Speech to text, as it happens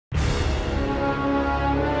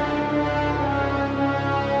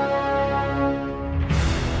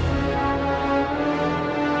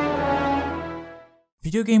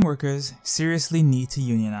Video game workers seriously need to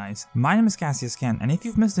unionize. My name is Cassius, and if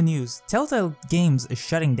you've missed the news, Telltale Games is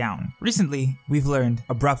shutting down. Recently, we've learned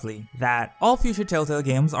abruptly that all future Telltale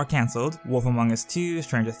games are cancelled. Wolf Among Us 2,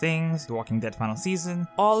 Stranger Things, The Walking Dead Final Season,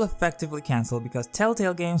 all effectively cancelled because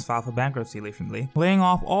Telltale Games filed for bankruptcy recently, laying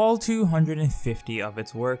off all 250 of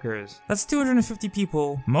its workers. That's 250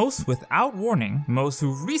 people, most without warning, most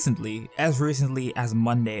who recently as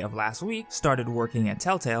Monday of last week, started working at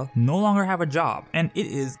Telltale, no longer have a job. And it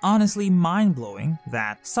is honestly mind-blowing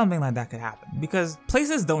that something like that could happen, because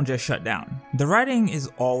places don't just shut down. The writing is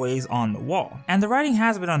always on the wall, and the writing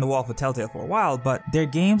has been on the wall for Telltale for a while, but their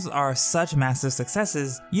games are such massive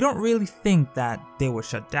successes, you don't really think that they would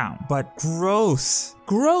shut down. But gross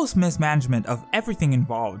mismanagement of everything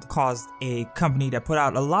involved caused a company that put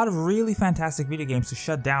out a lot of really fantastic video games to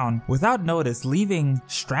shut down without notice,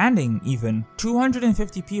 stranding even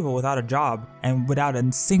 250 people without a job and without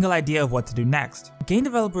a single idea of what to do next. Game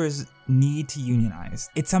developers need to unionize.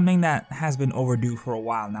 It's something that has been overdue for a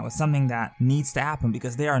while now. It's something that needs to happen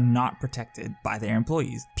because they are not protected by their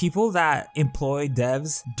employees. People that employ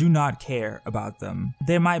devs do not care about them.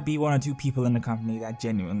 There might be one or two people in the company that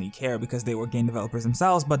genuinely care because they were game developers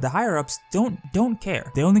themselves, but the higher ups don't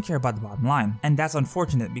care. They only care about the bottom line. And that's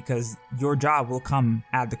unfortunate because your job will come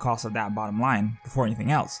at the cost of that bottom line before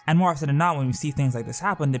anything else. And more often than not, when we see things like this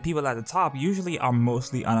happen, the people at the top usually are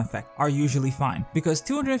mostly unaffected, are usually fine. Because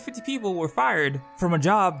 250 people were fired from a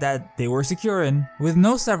job that they were secure in with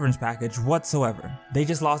no severance package whatsoever. They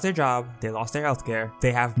just lost their job, they lost their healthcare,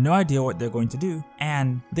 they have no idea what they're going to do,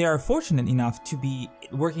 and they are fortunate enough to be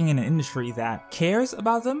working in an industry that cares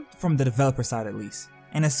about them, from the developer side at least.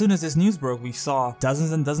 And as soon as this news broke, we saw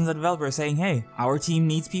dozens and dozens of developers saying, hey, our team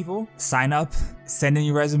needs people, sign up, send in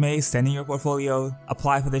your resume, send in your portfolio,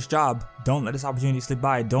 apply for this job. Don't let this opportunity slip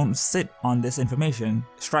by. Don't sit on this information.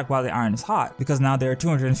 Strike while the iron is hot, because now there are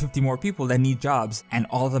 250 more people that need jobs and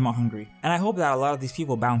all of them are hungry. And I hope that a lot of these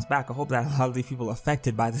people bounce back. I hope that a lot of these people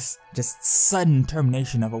affected by this just sudden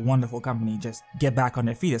termination of a wonderful company just get back on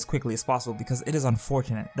their feet as quickly as possible, because it is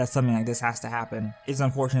unfortunate that something like this has to happen. It's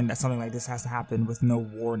unfortunate that something like this has to happen with no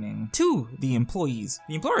warning to the employees.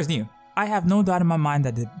 The employers knew. I have no doubt in my mind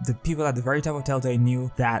that the people at the very top of Telltale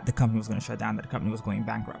knew that the company was going to shut down, that the company was going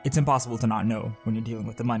bankrupt. It's impossible to not know when you're dealing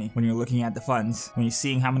with the money, when you're looking at the funds, when you're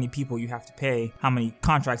seeing how many people you have to pay, how many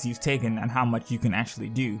contracts you've taken, and how much you can actually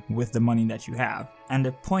do with the money that you have. And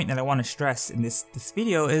the point that I want to stress in this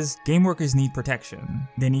video is game workers need protection.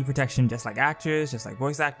 They need protection just like actors, just like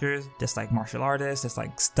voice actors, just like martial artists, just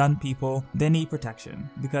like stunt people. They need protection,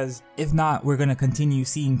 because if not, we're going to continue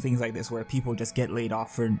seeing things like this where people just get laid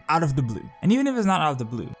off out of the blue. And even if it's not out of the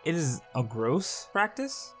blue, it is a gross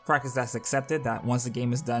practice that's accepted, that once the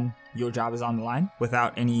game is done, your job is on the line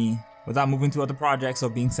without moving to other projects or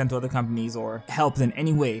being sent to other companies or helped in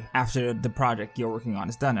any way after the project you're working on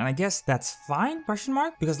is done. And I guess that's fine,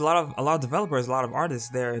 because a lot of developers, a lot of artists,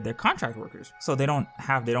 they're contract workers. So they don't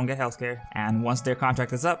get healthcare. And once their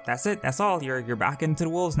contract is up, that's it. That's all. You're back into the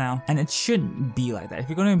wolves now. And it shouldn't be like that. If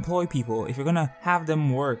you're gonna employ people, if you're gonna have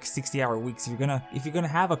them work 60-hour weeks, if you're gonna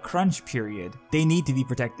have a crunch period, they need to be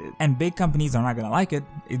protected. And big companies are not gonna like it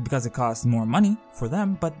because it costs more money for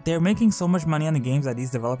them, but they're making so much money on the games that these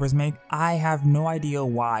developers make. I have no idea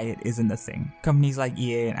why it isn't a thing. Companies like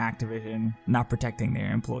EA and Activision not protecting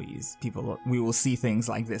their employees. We will see things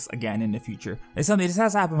like this again in the future. It's something, this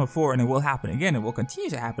has happened before and it will happen again. It will continue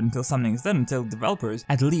to happen until something is done, until developers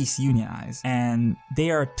at least unionize. And they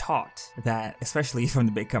are taught that, especially from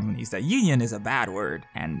the big companies, that union is a bad word.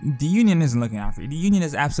 And the union isn't looking out for you. The union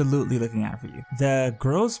is absolutely looking out for you. The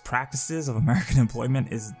gross practices of American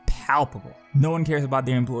employment is palpable. No one cares about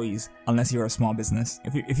their employees unless you're a small business.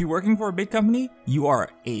 If you're working for a big company, you are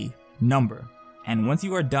a number. And once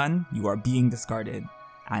you are done, you are being discarded.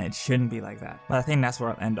 And it shouldn't be like that. But I think that's where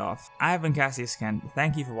I'll end off. I have been Cassius.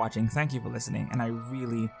 Thank you for watching. Thank you for listening. And I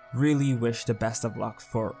really, really wish the best of luck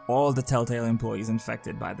for all the Telltale employees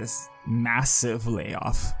infected by this massive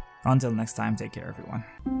layoff. Until next time, take care,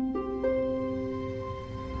 everyone.